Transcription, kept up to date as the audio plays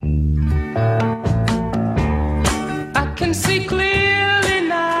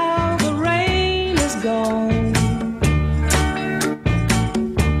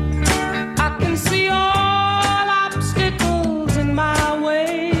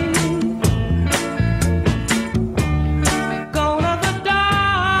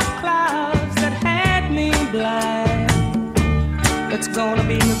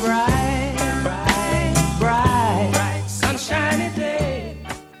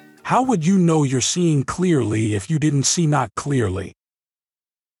How would you know you're seeing clearly if you didn't see not clearly?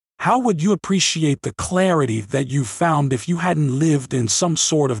 How would you appreciate the clarity that you found if you hadn't lived in some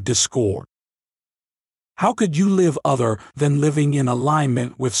sort of discord? How could you live other than living in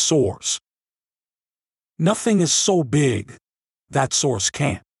alignment with Source? Nothing is so big that Source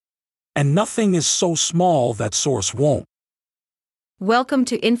can't. And nothing is so small that Source won't. Welcome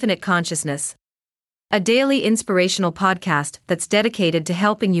to Infinite Consciousness, a daily inspirational podcast that's dedicated to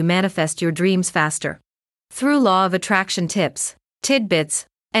helping you manifest your dreams faster. Through law of attraction tips, tidbits,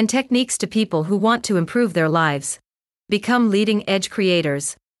 and techniques to people who want to improve their lives, become leading-edge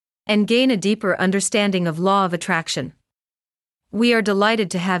creators, and gain a deeper understanding of law of attraction. We are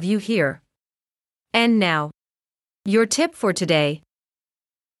delighted to have you here. And now, your tip for today.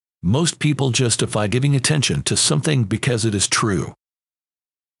 Most people justify giving attention to something because it is true.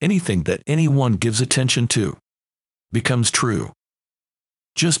 Anything that anyone gives attention to becomes true.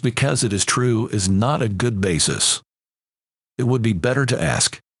 Just because it is true is not a good basis. It would be better to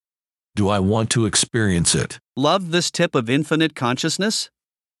ask, do I want to experience it? Love this tip of infinite consciousness?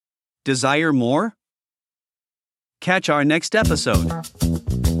 Desire more? Catch our next episode.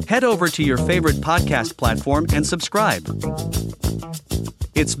 Head over to your favorite podcast platform and subscribe.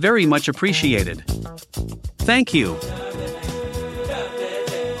 It's very much appreciated. Thank you.